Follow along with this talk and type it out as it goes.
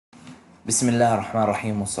بسم الله الرحمن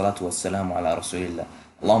الرحيم والصلاة والسلام على رسول الله.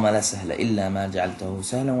 اللهم لا سهل إلا ما جعلته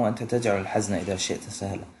سهلا وأنت تجعل الحزن إذا شئت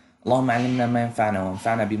سهلا. اللهم علمنا ما ينفعنا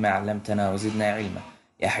وانفعنا بما علمتنا وزدنا علما.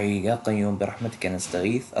 يا حي يا قيوم برحمتك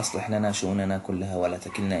نستغيث، أصلح لنا شؤوننا كلها ولا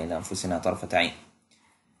تكلنا إلى أنفسنا طرفة عين.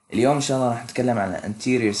 اليوم إن شاء الله راح نتكلم عن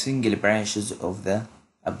anterior single branches of the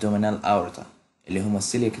abdominal aorta اللي هم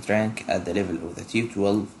celiac trunk at the level of the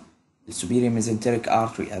T12, the superior mesenteric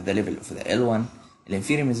artery at the level of the L1, the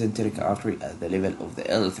inferior mesenteric artery at the level of the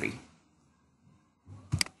L3.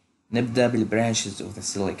 نبدأ بالبرانشز of the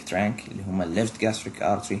celiac trunk اللي هم left gastric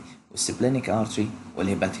artery والsplenic artery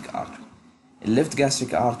والhepatic artery. left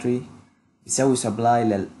gastric artery يسوي supply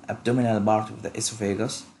للabdominal part of the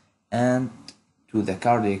esophagus and to the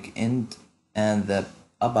cardiac end and the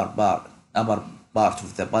upper part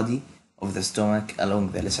of the body of the stomach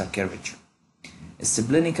along the lesser curvature.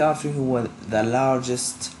 الsplenic artery هو the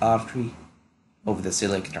largest artery of the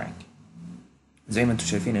celiac trunk. زي ما انتم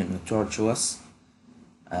شايفين انه tortuous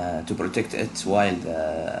to protect it while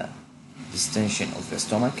the distension of the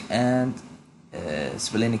stomach and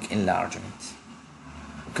splenic enlargement.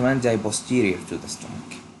 وكمان جاي posterior to the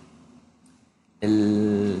stomach.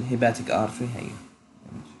 الhepatic artery هي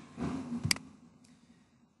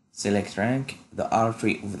celiac trunk, the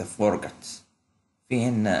artery of the foregut.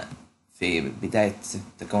 في بداية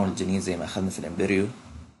تكون الجنين زي ما أخذنا في الإمبريو،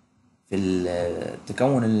 في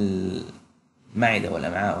تكون المعدة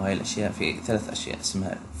والأمعاء وهي الأشياء في 3 أشياء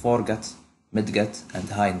اسمها foregut, midgut and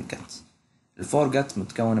hindgut. الforegut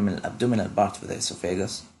متكونة من abdominal part of the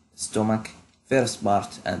esophagus, stomach, first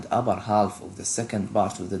part and upper half of the second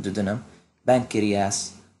part of the duodenum,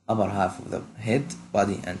 pancreas, upper half of the head,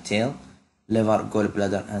 body and tail, liver,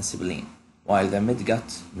 gallbladder and spleen. While the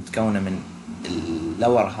midgut متكونة من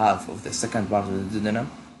lower half of the second part of the duodenum,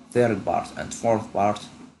 third part and fourth part,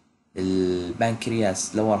 the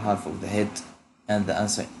pancreas, lower half of the head and the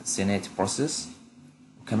uncinate process.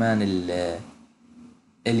 وكمان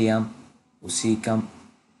الإليوم والسيكم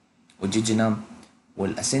والجيجينم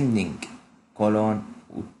والascending colon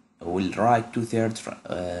والright 2/3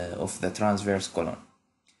 of the transverse colon.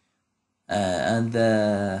 And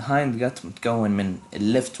the hindgut متكون من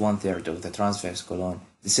left 1/3 of the transverse colon,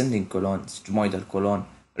 descending colon, sigmoidal colon,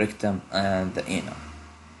 rectum and the anus.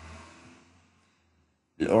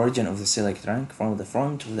 The origin of the celiac trunk from the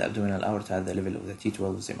front of the abdominal aorta at the level of the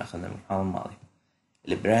T12 زي ما أخذنا المحاضرة الماضية.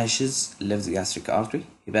 The branches left gastric artery,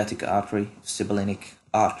 hepatic artery, splenic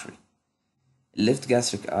artery. Left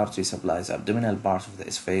gastric artery supplies abdominal part of the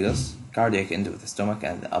esophagus, cardiac end of the stomach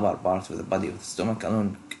and the upper part of the body of the stomach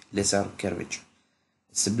along lesser curvature.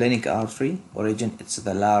 Splenic artery origin, it's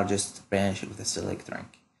the largest branch of the celiac trunk.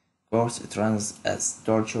 Course, it runs as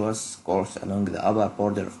tortuous course along the upper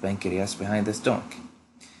border of pancreas behind the stomach.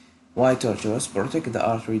 Why tortuous? Protect the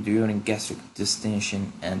artery during gastric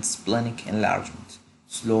distension and splenic enlargement.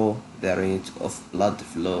 Slow the rate of blood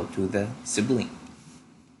flow to the spleen.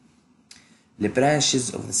 The branches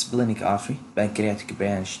of the splenic artery, pancreatic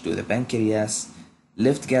branch to the pancreas,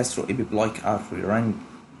 left gastroepiploic artery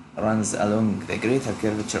runs along the greater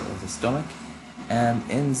curvature of the stomach and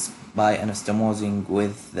ends by anastomosing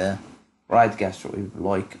with the right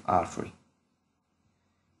gastroepiploic artery.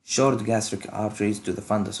 Short gastric arteries to the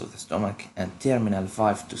fundus of the stomach and terminal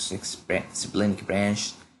 5 to 6 splenic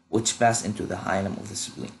branch which pass into the hilum of the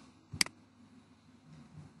spleen.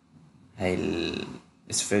 هاي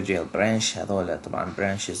الاسophageal branch هذول طبعا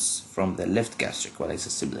branches from the left gastric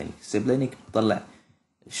وليس splenic بتطلع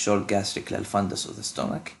short gastric للفندس of the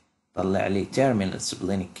stomach، طلع لي terminal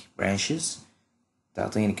splenic branches،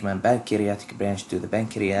 تعطيني كمان pancreatic branch to the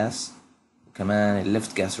pancreas وكمان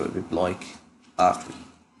left gastroepiploic artery.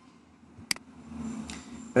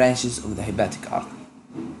 Branches of the hepatic artery.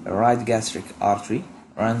 The right gastric artery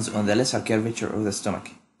runs on the lesser curvature of the stomach,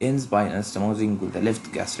 ends by anastomosing with the left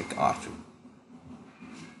gastric artery.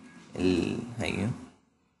 هي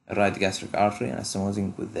right gastric artery anastomosing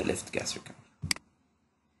with the left gastric artery.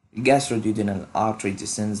 The gastroduodenal artery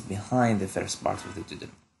descends behind the first part of the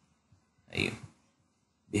duodenum. أيوه.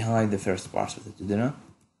 Behind the first part of the duodenum.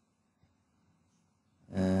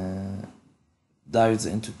 Divides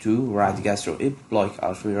into 2. Right gastroepiploic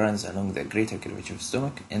artery runs along the greater curvature of the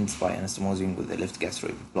stomach, ends by anastomosing with the left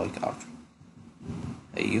gastroepiploic artery.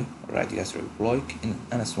 أيوه. Right gastroepiploic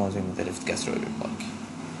anastomosing with the left gastroepiploic.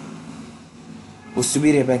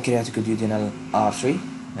 والسوبيريور pancreatic duodenal artery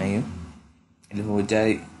أيوه اللي هو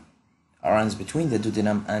جاي runs between the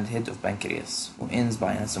duodenum and head of pancreas who ends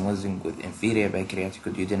by anastomosing with inferior pancreatic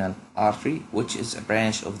duodenal artery which is a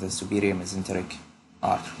branch of the superior mesenteric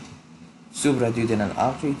artery. Supraduodenal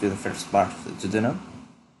artery to the first part of the duodenum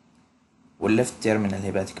left terminal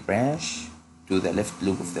hepatic branch to the left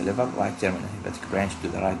loop of the liver, right terminal hepatic branch to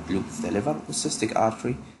the right loop of the liver, cystic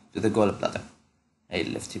artery to the gallbladder.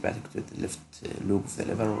 أي left hepatic to the left loop of the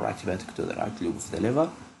liver, right hepatic to the right loop of the liver,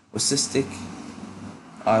 cystic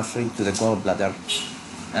artery to the gallbladder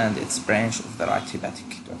and its branch of the right hepatic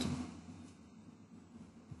duodenum.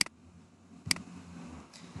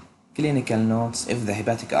 Clinical notes: if the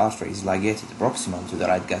hepatic artery is ligated proximal to the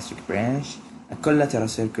right gastric branch, a collateral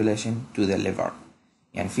circulation to the liver.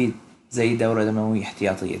 يعني في زي دورة دموية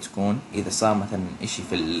احتياطية تكون إذا صار مثلا إشي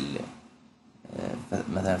في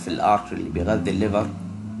مثلا في الارتري اللي بيغذي الليفر،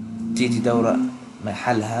 تيجي دورة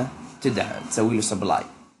محلها تسوي له سبلاي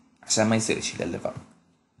عشان ما يصير إشي للليفر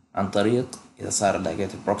عن طريق إذا صار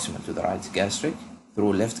ligated proximal to the right gastric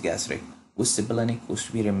through left gastric والسبلينيك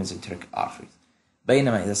والسوبيريور ميزنتريك arteries.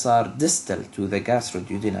 بينما إذا صار distal to the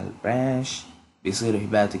gastroduodenal branch بيصير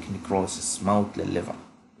hepatic necrosis، موت للليفر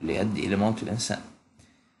اللي يؤدي إلى موت الإنسان.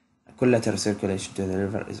 Collateral circulation to the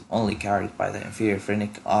liver is only carried by the inferior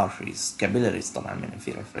phrenic arteries. capillaries طبعا من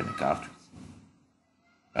inferior phrenic arteries.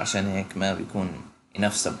 عشان هيك ما بيكون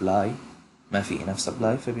enough supply، ما في enough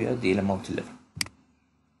supply فبيؤدي إلى موت الليفر.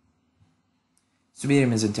 Superior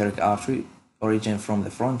mesenteric artery origin from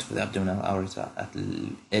the front of the abdominal aorta at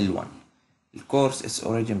L1. Of course, its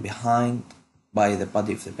origin behind by the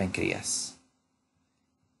body of the pancreas.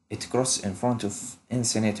 It crosses in front of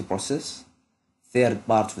insanative process, third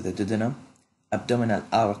part of the duodenum, abdominal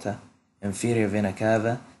aorta, inferior vena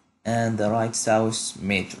cava, and the right psoas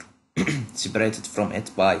major, separated from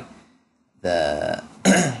it by the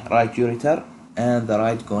right ureter and the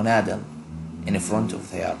right gonadal in front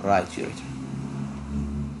of the right ureter.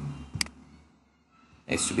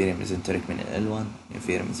 Superior mesenteric من L1,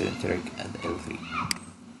 inferior mesenteric and L3.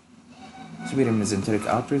 Superior mesenteric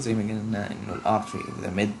artery زي ما قلنا إنه الارتري of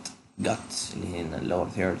the mid gut اللي هي lower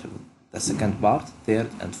third of the second part, third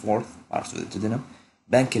and fourth parts of the duodenum,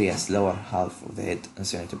 pancreas lower half of the head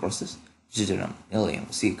insanative process, jejunum, ileum,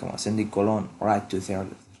 cecum, ascending colon, right to third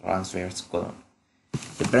transverse colon.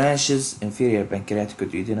 The branches inferior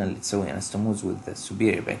pancreaticoduodenal اللي تسوي anastomose with the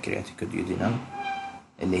superior pancreaticoduodenal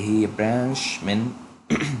اللي هي branch من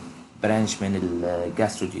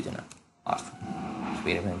الجاستروجيدنال artery.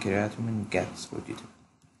 superior pancreatic من gastroduodenal.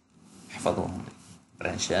 احفظوهم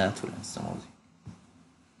برانشات والانستموزي.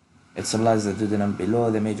 It supplies the duodenum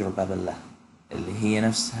below the major papilla اللي هي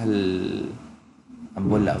نفسها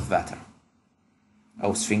الأمبولا of Vater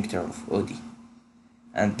أو sphincter of Oddi,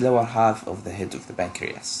 and lower half of the head of the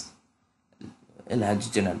pancreas. إلها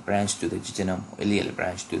jejunal branch to the jejunum وإليال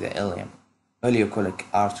branch to the ileum. Ileocholic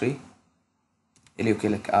artery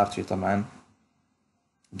طبعا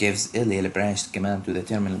gives ileal branch كمان to the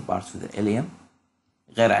terminal part of the ileum،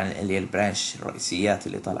 غير عن ileal branch الرئيسيات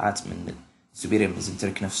اللي طلعت من superior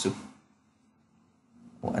mesenteric نفسه.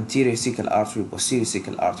 و anterior cecal artery posterior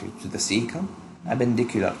cecal artery to the cecum,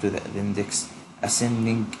 appendicular to the appendix,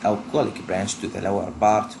 ascending أو colic branch to the lower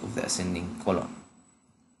part of the ascending colon.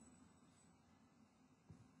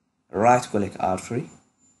 Right colic artery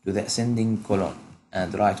to the ascending colon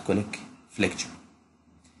and right colic flexure.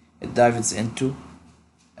 It divides into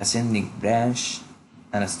ascending branch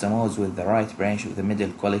anastomose with the right branch of the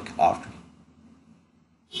middle colic artery.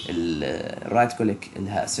 right colic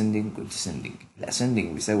لها ascending و descending.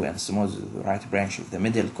 ascending بيسوي anastomose with the right branch of the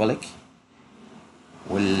middle colic،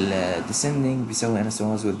 descending بيسوي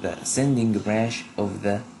anastomose with the ascending branch of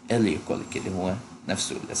the ileocolic اللي هو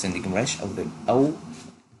نفسه ascending branch أو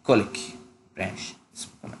colic branch.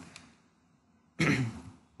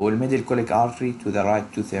 والmiddle colic artery to the right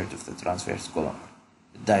 2/3 of the transverse colon.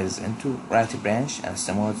 It dives into right branch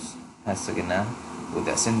anastomose هسه قلناها with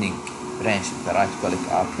the ascending branch of the right colic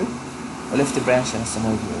artery، left branch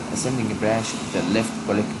anastomose with the ascending branch of the left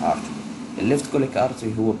colic artery. The left colic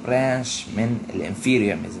artery هو branch من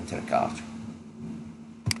inferior mesenteric artery.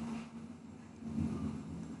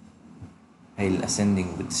 هي ascending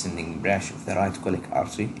with descending branch of the right colic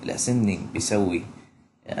artery. ascending بيسوي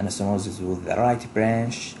anastomosis with the right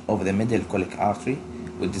branch of the middle colic artery،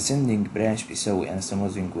 with descending branch بيسوي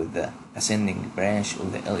anastomosing with the ascending branch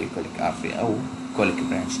of the ileocolic artery أو colic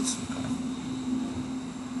branches.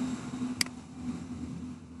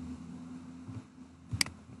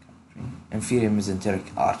 Inferior mesenteric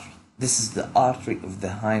artery. This is the artery of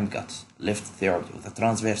the hindgut, left third of the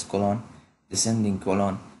transverse colon, descending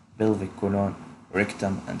colon, pelvic colon,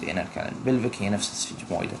 rectum and inner canal. pelvic هي نفس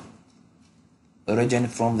السفنجمويدة. Origin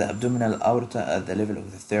from the abdominal aorta at the level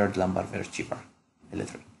of the third lumbar vertebra,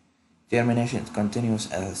 L3. Termination it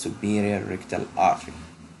continues as a superior rectal artery.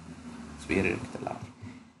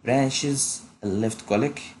 Branches left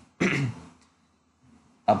colic,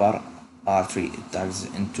 upper artery it dives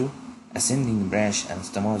into, ascending branch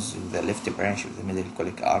anastomosis with the left branch of the middle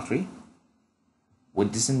colic artery,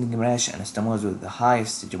 with descending branch anastomosis with the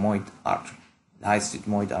highest sigmoid artery. The highest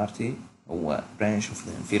sigmoid artery هو branch of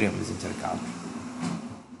the inferior mesenteric artery.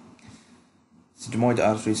 sigmoid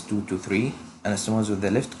arteries 2 to 3 anastomosis with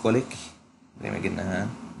the left colic زي ما قلنا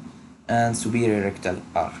and superior rectal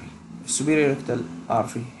artery. superior rectal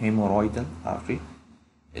artery hemorrhoidal artery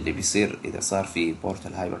اللي بيصير إذا صار في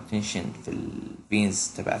portal hypertension في الفينز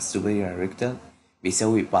تبع superior rectal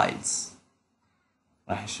بيسوي piles،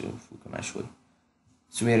 راح نشوفه كمان شوي.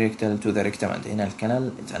 superior rectal to the rectum and anal canal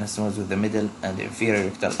it anastomosis with the middle and inferior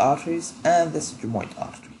rectal arteries and the sigmoid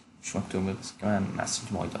artery. مش مكتوب بس كمان مع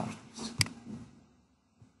sigmoid arteries.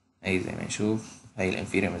 هي زي ما نشوف هاي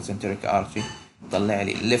الانفيريور mesenteric artery طلع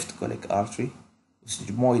لي left colic artery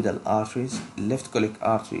sigmoidal arteries. left colic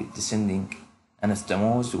artery descending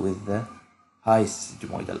anastomosed with the highest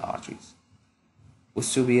sigmoidal arteries, with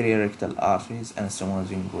superior rectal arteries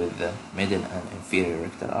anastomosing with the middle and inferior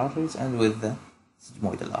rectal arteries and with the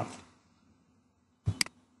sigmoidal artery.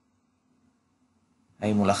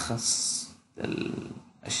 هاي ملخص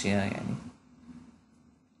الأشياء يعني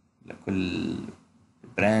لكل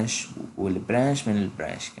برانش والبرانش من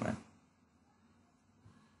البرانش كمان،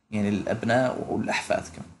 يعني الأبناء والأحفاد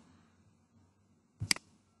كمان.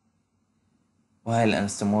 وهاي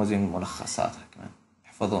الأنستموزنج ملخصاتها كمان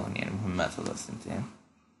احفظوهم، يعني مهمات هذول السنتين.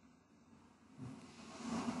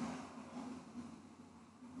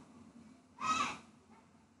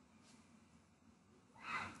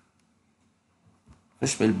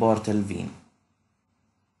 خش بالبورتال فين.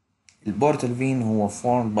 البورتال فين هو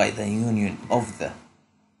formed by the union of the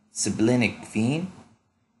splenic vein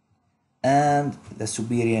and the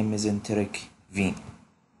superior mesenteric vein،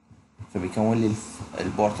 فبيكون لي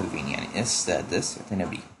البورتال فين يعني S زائد S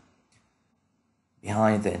يعطينا B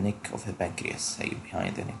behind the neck of the pancreas. هي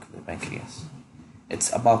behind the neck of the pancreas.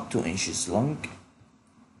 It's about 2 inches long.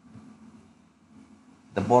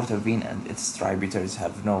 The portal vein and its tributaries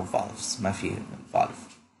have no valves. ما في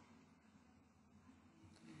valve.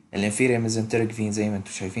 الانفيريور mesenteric vein زي ما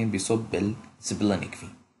انتم شايفين بيصب بالسبلينيك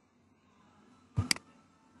vein.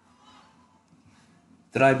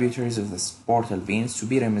 Tributaries of the portal vein,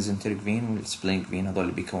 superior mesenteric vein والsplenic vein هذول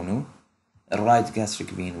اللي بيكونوا الرايت gastric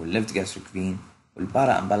vein والleft gastric vein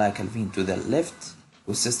والبارا umbilical vein to the left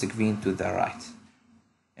والcystic vein to the right.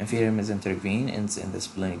 Inferior mesenteric vein ends in the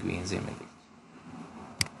splenic vein زي ما قلت.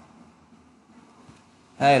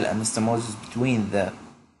 هاي الانستموزس between the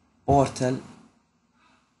portal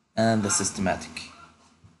and the systematic.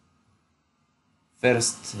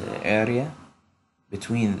 First area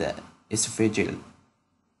between the esophageal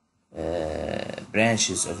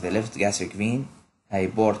branches of the left gastric vein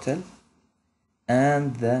هاي portal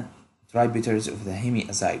and the tributaries of the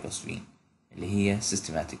hemiazygous vein اللي هي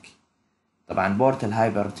systematic. طبعا portal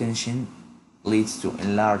hypertension leads to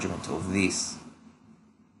enlargement of these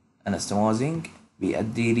anastomosing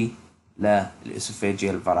بيؤدي لي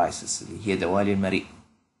للإسوفاجيال فرايسس اللي هي دوالي المريء.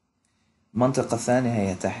 المنطقة الثانية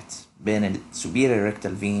هي تحت بين ال superior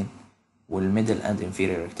rectal vein والmiddle and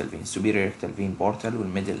inferior rectal vein. superior rectal vein portal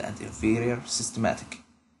والmiddle and inferior systematic.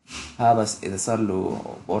 هذا إذا صار له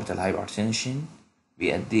portal hypertension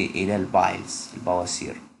بيؤدي إلى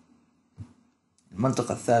البواسير.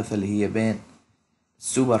 المنطقة الثالثة اللي هي بين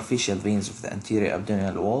superficial veins of the anterior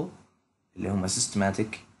abdominal wall اللي هم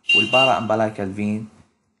systematic والبارا umbilical vein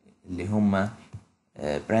اللي هم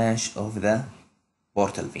branch of the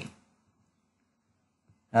portal vein.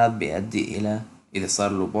 هذا بيؤدي إلى إذا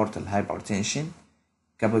صار له portal hypertension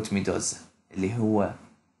كابوتميدوزا اللي هو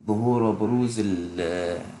ظهور وبروز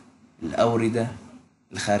الأوردة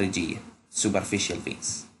الخارجية superficial veins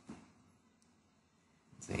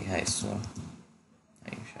زي هاي الصورة.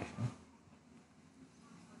 أيوة شايفة.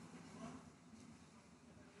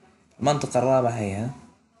 المنطقة الرابعة هي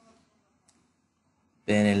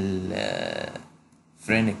بين ال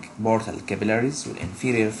phrenic portal capillaries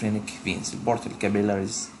والinferior phrenic veins. البورتال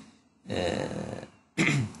capillaries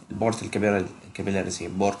البورتال capillaries هي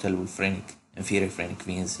portal والphrenic inferior phrenic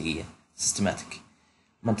veins هي systematic.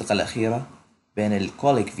 المنطقة الأخيرة بين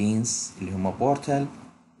الcolic veins اللي هما portal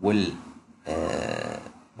وال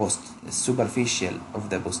superficial of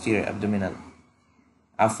the posterior abdominal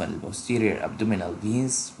عفوا posterior abdominal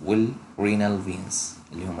veins والrenal veins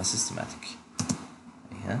اللي هما systematic.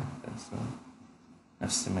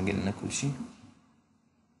 نفس ما قلنا كل شيء.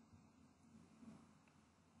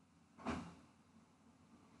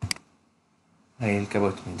 هاي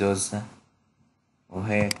الكابوتميدوزا،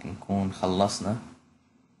 وهيك نكون خلصنا.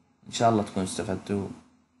 إن شاء الله تكونوا استفدتوا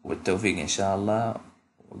وبالتوفيق إن شاء الله،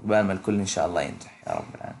 وقبال ما الكل إن شاء الله ينجح يا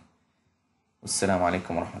رب العالمين. والسلام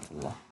عليكم ورحمة الله.